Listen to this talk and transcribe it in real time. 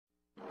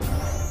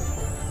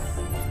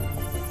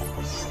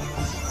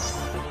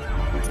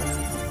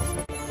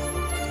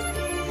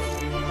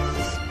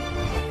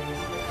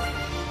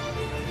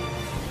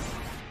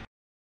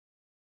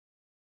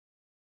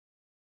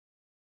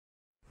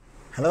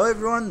Hello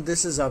everyone,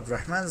 this is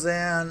Abdurrahman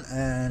Zayan,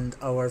 and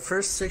our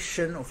first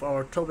section of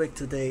our topic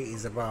today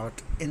is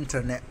about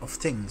Internet of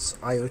Things,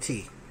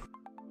 IoT.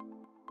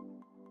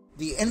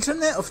 The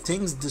Internet of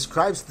Things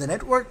describes the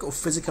network of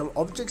physical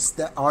objects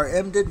that are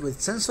embedded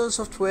with sensor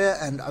software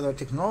and other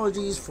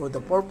technologies for the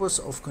purpose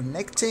of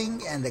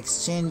connecting and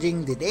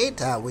exchanging the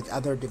data with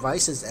other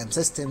devices and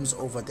systems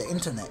over the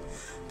Internet.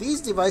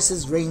 These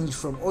devices range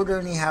from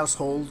ordinary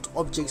household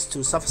objects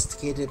to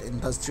sophisticated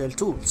industrial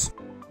tools.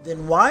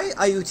 Then why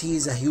IoT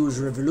is a huge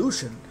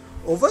revolution?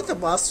 Over the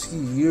past few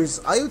years,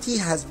 IoT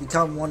has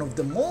become one of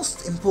the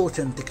most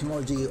important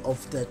technology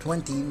of the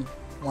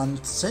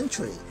 21st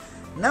century.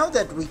 Now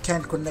that we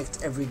can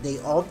connect everyday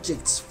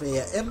objects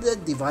via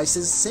embedded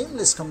devices,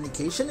 seamless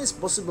communication is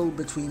possible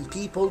between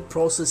people,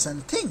 process,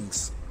 and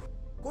things.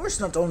 Of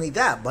course, not only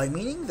that, by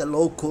meaning the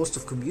low cost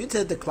of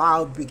computer, the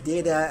cloud, big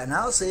data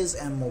analysis,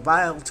 and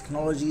mobile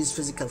technologies,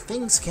 physical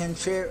things can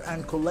share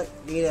and collect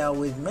data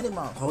with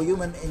minimal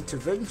human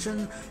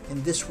intervention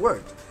in this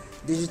world.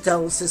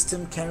 Digital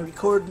system can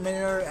record,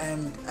 mirror,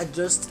 and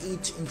adjust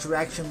each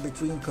interaction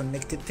between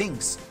connected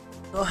things.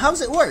 So how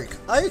does it work?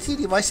 IoT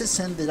devices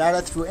send the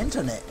data through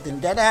internet, then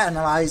data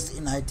analyzed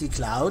in IoT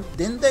cloud,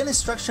 then the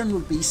instruction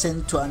will be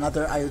sent to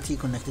another IoT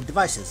connected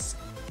devices.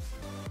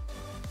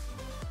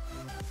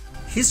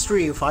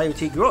 History of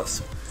IoT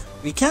growth.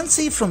 We can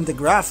see from the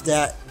graph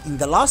that in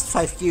the last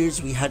 5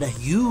 years we had a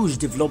huge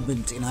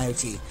development in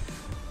IoT.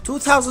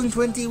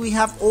 2020 we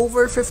have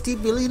over 50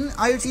 billion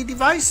IoT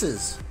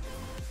devices.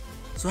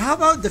 So how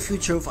about the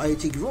future of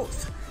IoT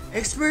growth?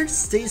 Experts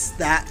state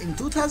that in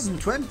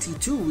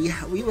 2022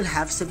 we will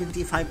have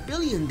 75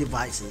 billion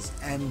devices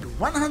and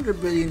 100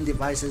 billion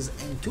devices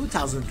in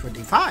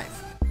 2025.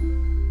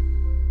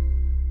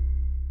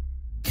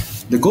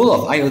 The goal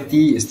of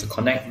IoT is to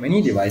connect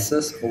many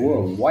devices over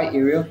a wide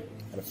area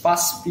at a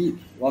fast speed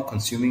while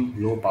consuming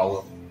low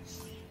power.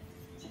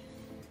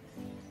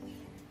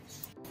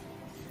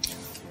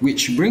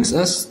 Which brings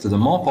us to the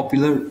more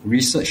popular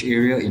research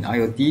area in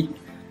IoT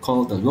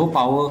called the Low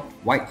Power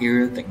Wide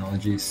Area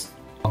Technologies,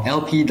 or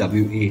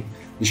LPWA,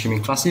 which can be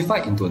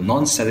classified into a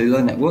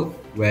non-cellular network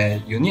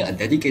where you need a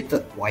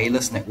dedicated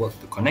wireless network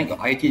to connect your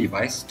IoT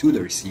device to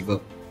the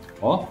receiver,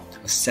 or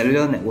a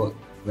cellular network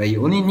where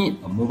you only need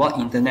a mobile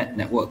internet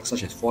network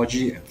such as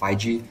 4G and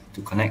 5G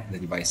to connect the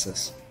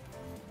devices.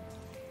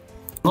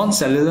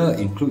 Non-cellular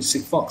includes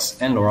Sigfox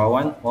and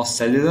LoRaWAN, while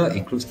cellular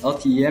includes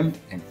LTE-M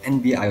and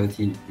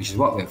NB-IoT, which is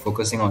what we're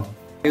focusing on.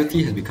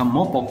 IoT has become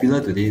more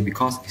popular today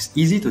because it's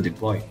easy to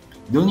deploy.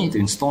 You don't need to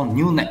install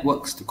new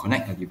networks to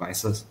connect your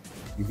devices.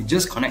 You can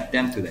just connect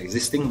them to the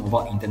existing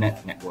mobile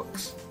internet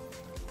networks.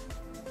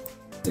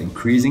 The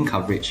increasing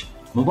coverage.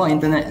 Mobile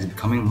internet is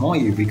becoming more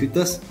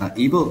ubiquitous and are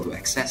able to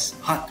access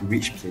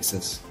hard-to-reach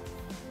places.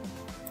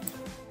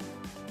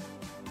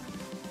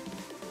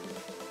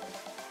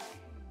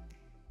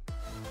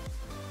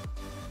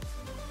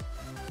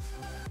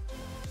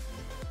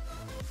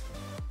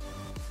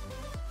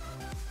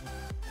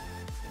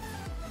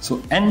 So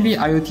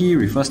NB-IoT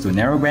refers to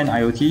Narrowband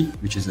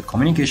IoT, which is a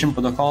communication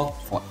protocol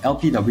for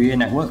LPWA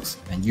networks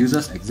and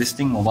uses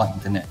existing mobile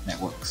internet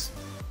networks.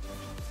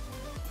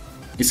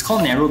 It's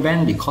called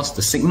narrowband because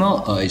the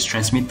signal is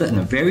transmitted in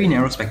a very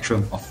narrow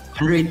spectrum of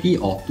 180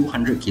 or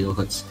 200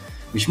 kHz,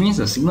 which means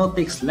the signal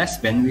takes less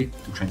bandwidth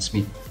to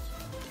transmit.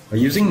 By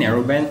using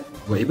narrowband,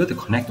 we're able to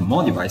connect to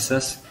more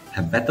devices,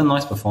 have better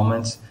noise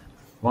performance,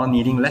 while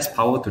needing less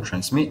power to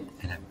transmit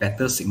and have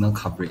better signal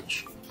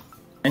coverage.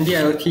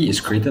 NB-IoT is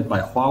created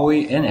by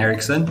Huawei and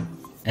Ericsson,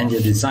 and they're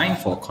designed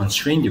for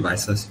constrained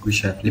devices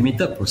which have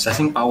limited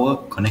processing power,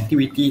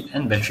 connectivity,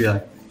 and battery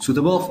life,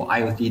 suitable for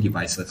IoT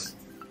devices,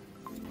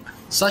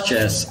 such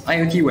as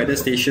IoT weather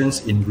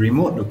stations in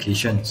remote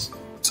locations.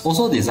 It's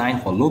also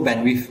designed for low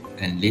bandwidth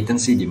and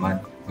latency demand,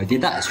 where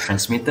data is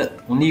transmitted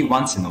only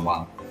once in a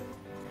while,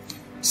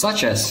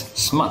 such as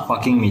smart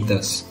parking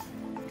meters.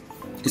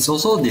 It's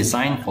also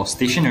designed for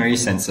stationary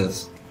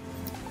sensors,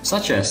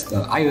 such as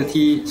the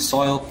IoT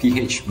soil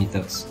pH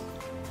meters.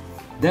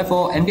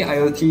 Therefore,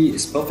 NB-IoT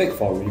is perfect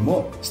for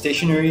remote,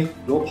 stationary,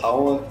 low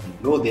power, and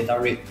low data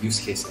rate use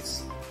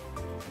cases.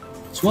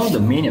 So one of the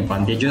main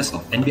advantages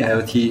of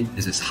NB-IoT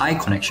is its high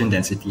connection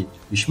density,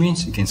 which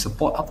means you can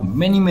support up to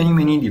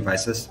many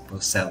devices per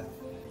cell.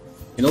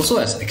 It also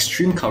has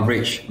extreme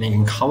coverage and it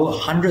can cover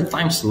 100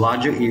 times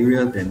larger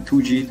area than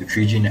 2G to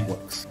 3G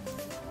networks.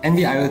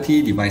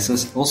 NB-IoT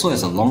devices also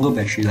has a longer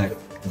battery life,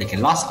 and they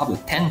can last up to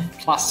 10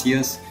 plus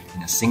years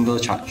in a single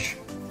charge.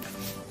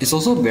 It's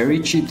also very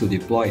cheap to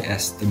deploy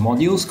as the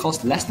modules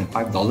cost less than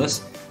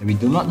 $5 and we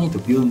do not need to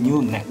build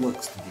new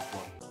networks to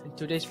deploy. In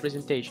today's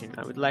presentation,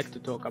 I would like to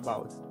talk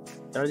about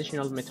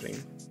traditional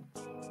metering.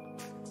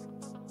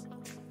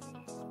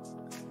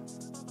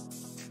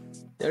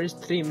 There is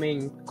 3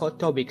 main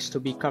topics to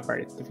be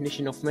covered: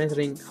 definition of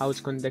metering, how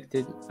it's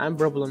conducted, and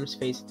problems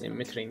faced in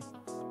metering.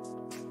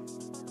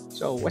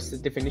 So what's the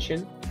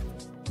definition?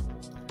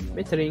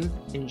 Metering,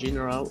 in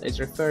general, is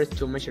referred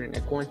to measuring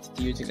a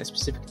quantity using a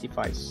specific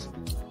device.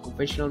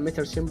 Conventional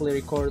meter simply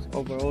records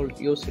overall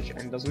usage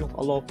and does not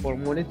allow for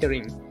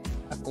monitoring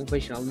A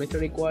conventional meter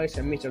requires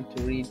a meter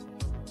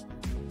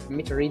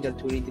reader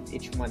to read it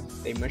each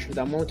month. They measure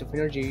the amount of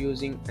energy you're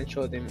using and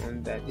show them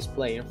on the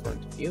display in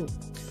front of you.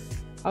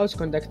 How it's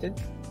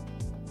conducted?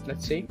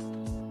 Let's see.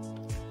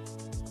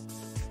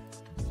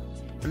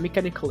 A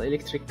mechanical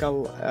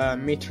electrical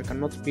meter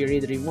cannot be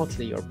read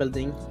remotely. Your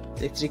building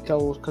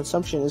electrical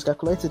consumption is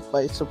calculated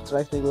by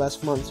subtracting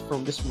last month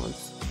from this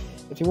month.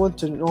 If you want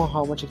to know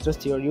how much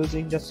electricity you're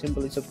using, just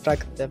simply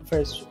subtract the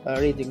first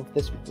reading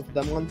of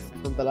the month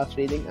from the last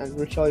reading, and it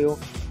will show you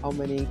how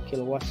many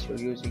kilowatts you're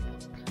using.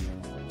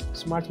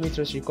 Smart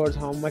meters record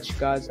how much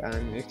gas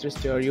and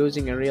electricity you're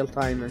using in real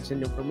time and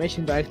send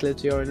information directly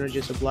to your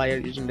energy supplier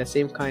using the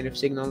same kind of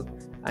signal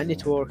and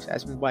networks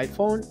as mobile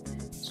phone.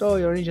 So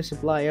your energy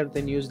supplier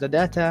then use the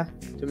data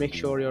to make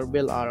sure your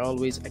bill are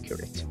always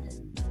accurate.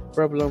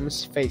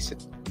 Problems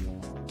faced.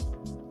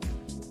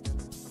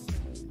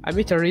 A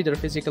meter reader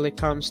physically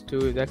comes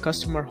to the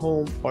customer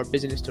home or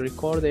business to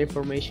record the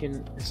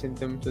information and send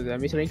them to the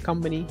metering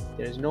company.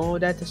 There is no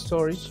data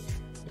storage.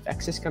 If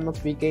access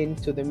cannot be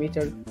gained to the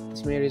meter,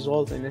 this may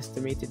result in an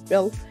estimated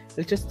bill.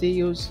 Electricity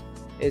use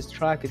is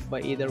tracked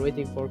by either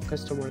waiting for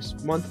customers'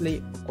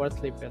 monthly or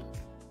quarterly bill.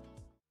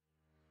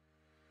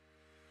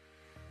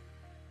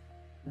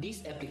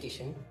 This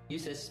application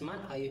uses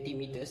smart IoT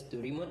meters to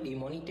remotely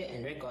monitor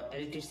and record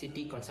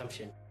electricity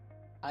consumption.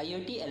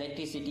 IoT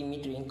electricity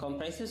metering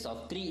comprises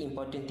of three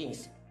important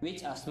things,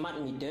 which are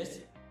smart meters,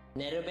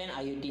 Narrowband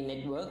IoT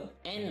network,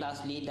 and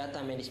lastly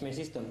data management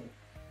system.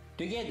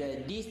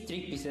 Together, these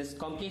three pieces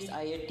complete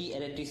IoT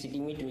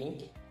electricity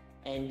metering,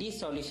 and this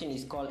solution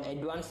is called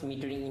advanced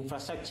metering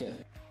infrastructure.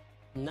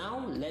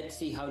 Now let's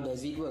see how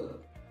does it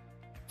work.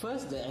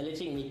 First, the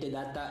electric meter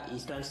data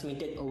is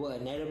transmitted over a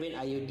Narrowband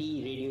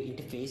IoT radio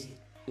interface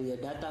to the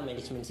data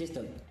management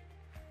system.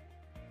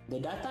 The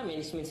data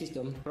management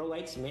system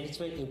provides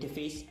management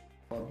interface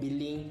for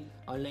billing,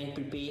 online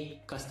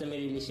prepay, customer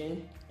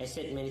relation,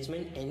 asset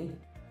management, and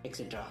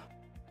etc.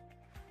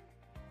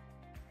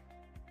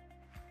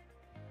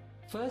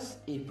 First,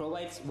 it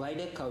provides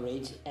wider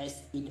coverage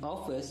as it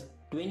offers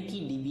 20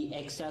 dB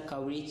extra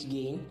coverage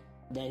gain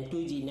than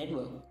 2G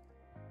network,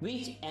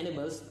 which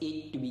enables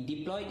it to be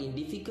deployed in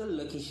difficult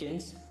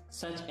locations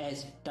such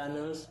as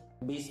tunnels,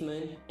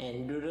 basement,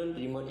 and rural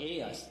remote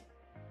areas.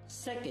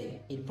 Second,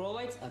 it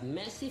provides a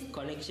massive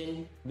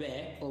connection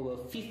where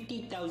over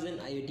 50,000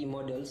 IoT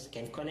models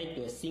can connect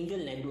to a single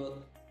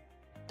network.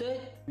 Third,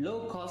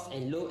 low cost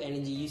and low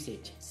energy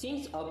usage.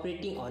 Since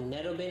operating on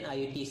Narrowband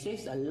IoT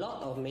saves a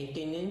lot of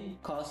maintenance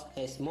cost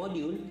as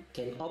module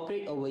can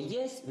operate over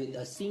years with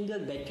a single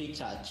battery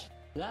charge.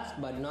 Last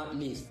but not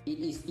least, it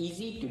is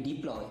easy to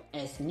deploy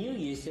as new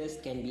users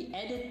can be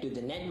added to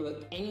the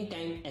network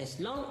anytime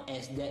as long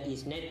as there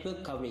is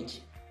network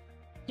coverage.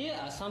 Here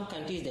are some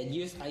countries that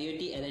use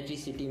IoT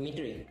electricity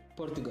metering.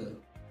 Portugal.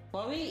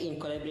 Huawei, in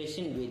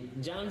collaboration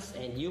with Jans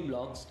and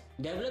u-blox,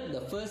 developed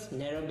the first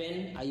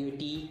Narrowband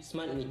IoT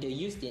smart meter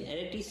used in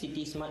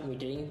electricity smart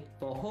metering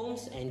for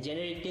homes and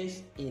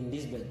generators in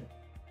Lisbon.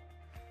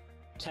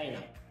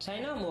 China.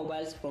 China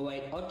mobiles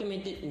provide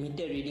automated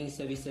meter reading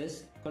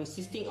services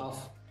consisting of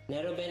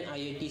Narrowband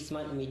IoT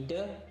smart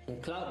meter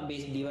and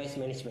cloud-based device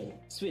management.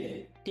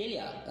 Sweden.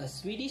 Telia, a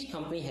Swedish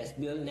company, has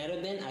built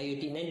Narrowband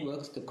IoT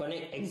networks to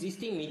connect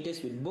existing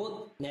meters with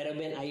both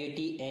Narrowband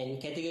IoT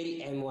and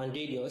Category M1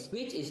 radios,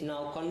 which is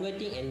now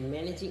converting and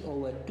managing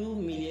over 2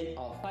 million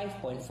or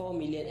 5.4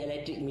 million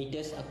electric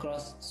meters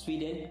across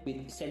Sweden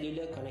with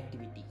cellular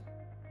connectivity.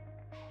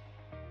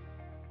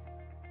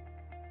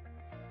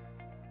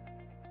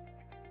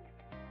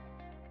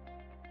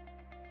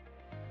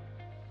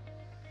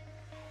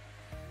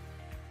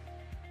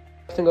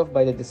 Starting off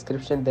by the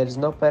description, there is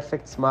no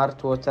perfect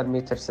smart water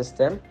meter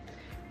system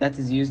that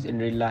is used in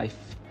real life.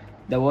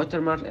 The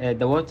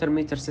water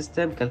meter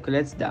system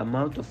calculates the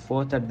amount of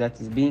water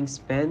that is being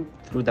spent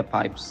through the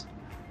pipes.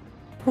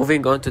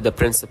 Moving on to the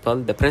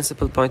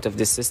principal point of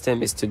this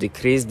system is to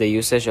decrease the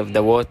usage of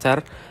the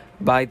water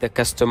by the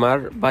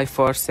customer by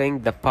forcing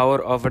the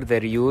power over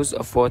their use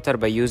of water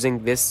by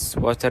using this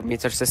water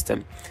meter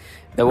system.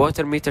 The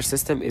water meter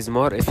system is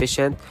more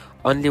efficient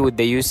only with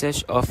the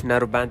usage of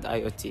Narrowband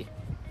IoT.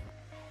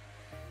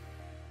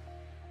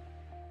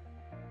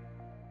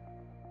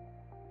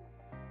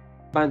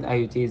 Narrowband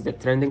IoT is the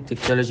trending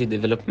technology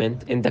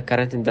development in the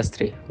current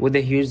industry, with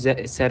the huge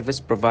service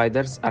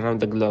providers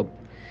around the globe.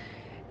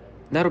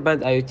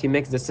 Narrowband IoT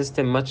makes the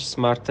system much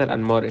smarter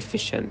and more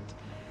efficient.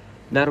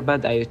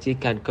 Narrowband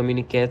IoT can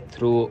communicate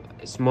through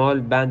small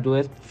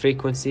bandwidth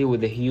frequency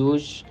with a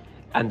huge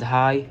and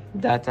high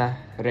data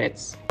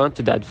rates. On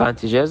to the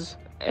advantages.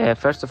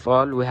 First of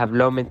all, we have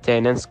low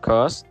maintenance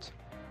cost.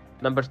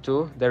 Number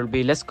two, there will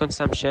be less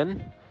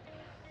consumption,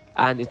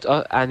 and it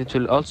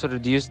will also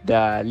reduce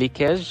the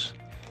leakage.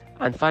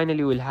 And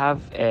finally, we'll have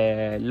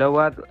a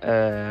lower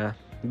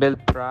bill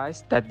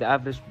price, that the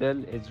average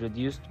bill is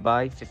reduced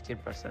by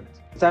 15%.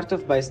 Start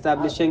off by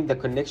establishing the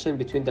connection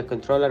between the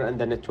controller and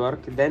the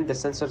network. Then the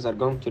sensors are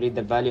going to read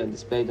the value and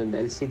displayed on the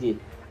LCD.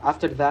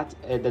 After that,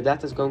 the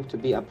data is going to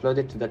be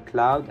uploaded to the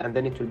cloud, and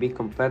then it will be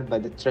compared by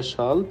the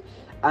threshold,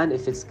 and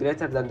if it's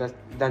greater than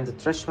the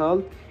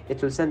threshold,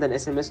 it will send an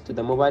SMS to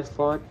the mobile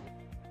phone.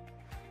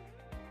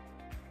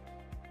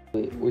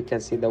 We can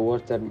see the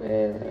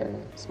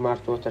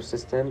smart water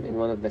system in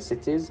one of the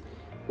cities.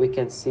 We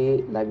can see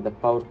like the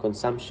power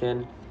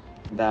consumption,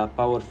 the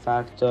power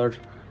factor,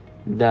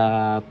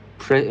 the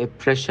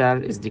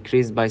pressure is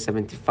decreased by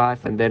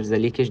 75 and there is a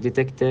leakage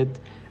detected,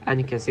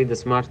 and you can see the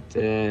smart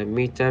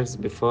meters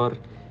before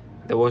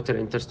the water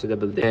enters to the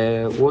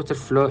building. Water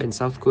flow in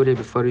South Korea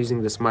before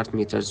using the smart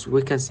meters.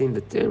 We can see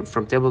in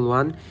from table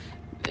 1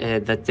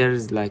 that there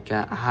is like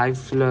a high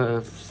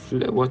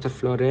water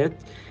flow rate.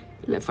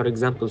 For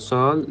example,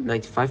 Seoul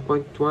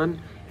 95.1,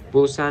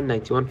 Busan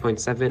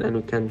 91.7, and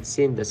we can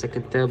see in the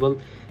second table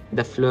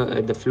the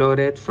flow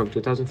rate from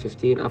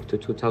 2015 up to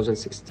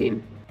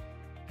 2016.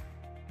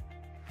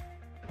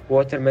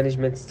 Water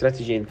management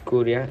strategy in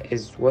Korea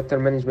is water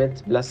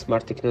management plus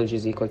smart technology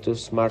is equal to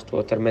smart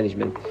water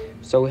management.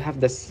 So we have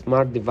the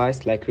smart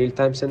device like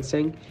real-time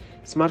sensing,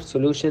 smart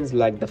solutions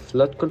like the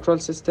flood control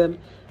system,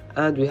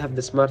 and we have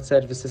the smart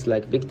services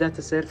like big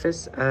data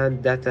service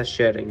and data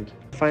sharing.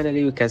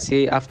 Finally, we can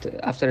see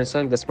after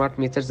installing the smart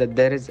meters that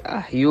there is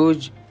a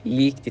huge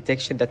leak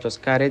detection that was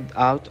carried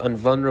out on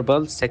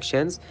vulnerable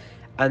sections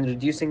and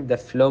reducing the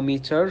flow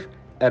meter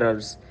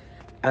errors.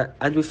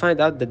 And we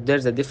find out that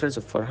there's a difference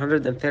of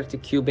 430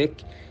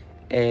 cubic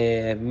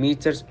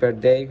meters per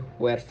day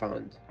were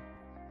found.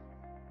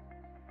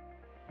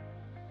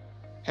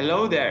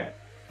 Hello there.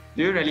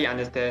 Do you really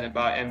understand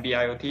about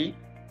NB-IoT?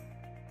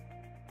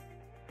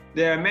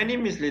 There are many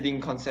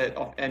misleading concepts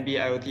of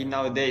NB-IoT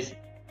nowadays.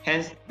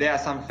 Hence, there are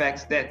some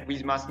facts that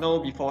we must know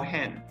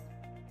beforehand.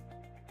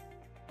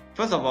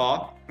 First of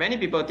all, many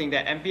people think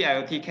that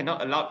NB-IoT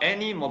cannot allow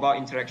any mobile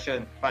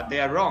interaction, but they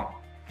are wrong.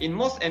 In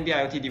most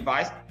NB-IoT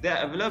devices, they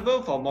are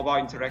available for mobile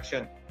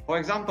interaction. For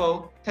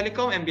example,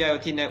 Telecom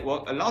NB-IoT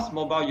network allows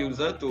mobile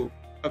users to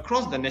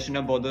cross the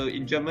national border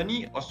in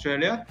Germany,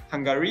 Australia,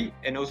 Hungary,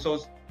 and also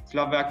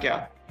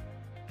Slovakia.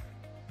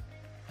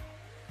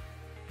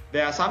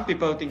 There are some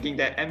people thinking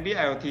that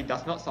NB-IoT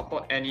does not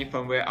support any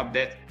firmware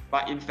updates,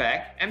 but in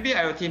fact,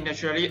 NB-IoT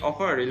naturally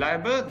offers a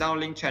reliable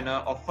downlink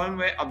channel of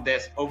firmware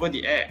updates over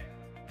the air.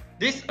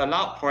 This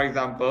allows, for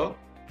example,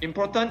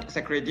 important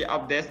security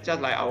updates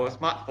just like our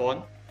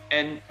smartphone,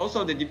 and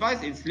also the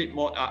device in sleep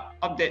mode are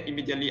updated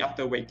immediately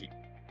after waking.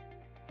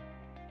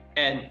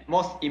 And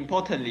most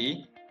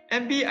importantly,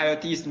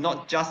 NB-IoT is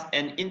not just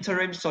an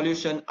interim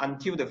solution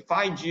until the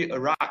 5G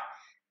arrives.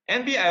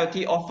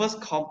 NB-IoT offers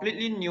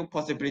completely new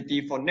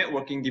possibility for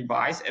networking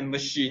device and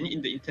machine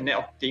in the Internet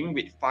of Things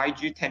with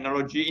 5G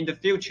technology in the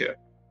future.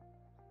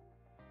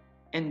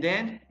 And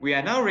then we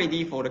are now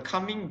ready for the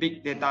coming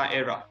big data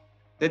era.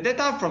 The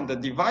data from the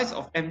device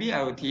of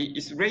NB-IoT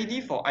is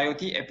ready for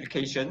IoT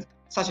applications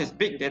such as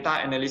big data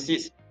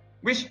analysis,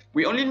 which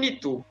we only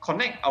need to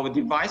connect our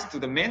device to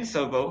the main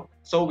server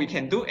so we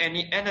can do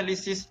any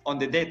analysis on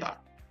the data.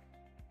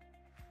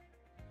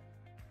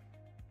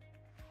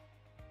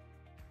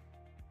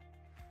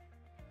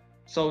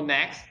 So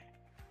next,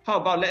 how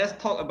about let us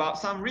talk about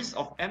some risks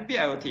of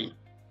NB-IoT.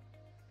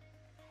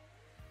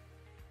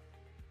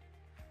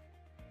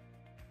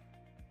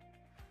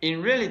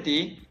 In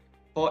reality,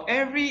 for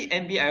every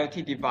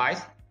NB-IoT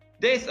device,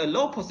 there is a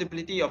low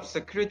possibility of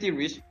security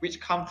risk which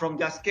come from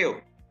their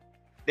scale.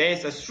 There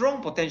is a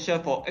strong potential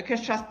for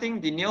orchestrating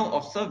denial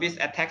of service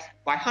attacks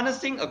by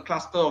harnessing a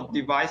cluster of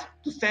devices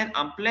to send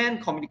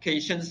unplanned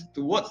communications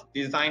towards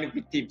designed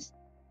victims.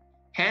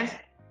 Hence,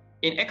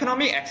 in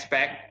economic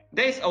aspect,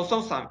 there is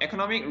also some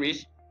economic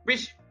risk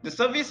which the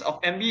service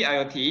of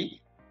NB-IoT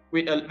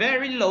with a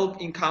very low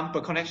income per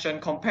connection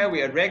compared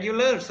with a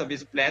regular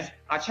service plans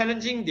are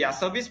challenging their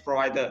service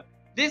provider.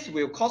 This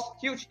will cause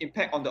huge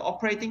impact on the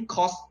operating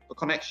cost per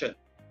connection.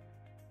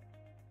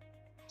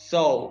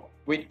 So,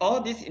 with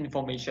all this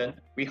information,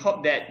 we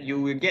hope that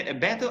you will get a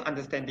better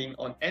understanding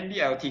on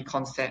NB-IoT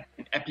concept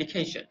and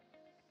application.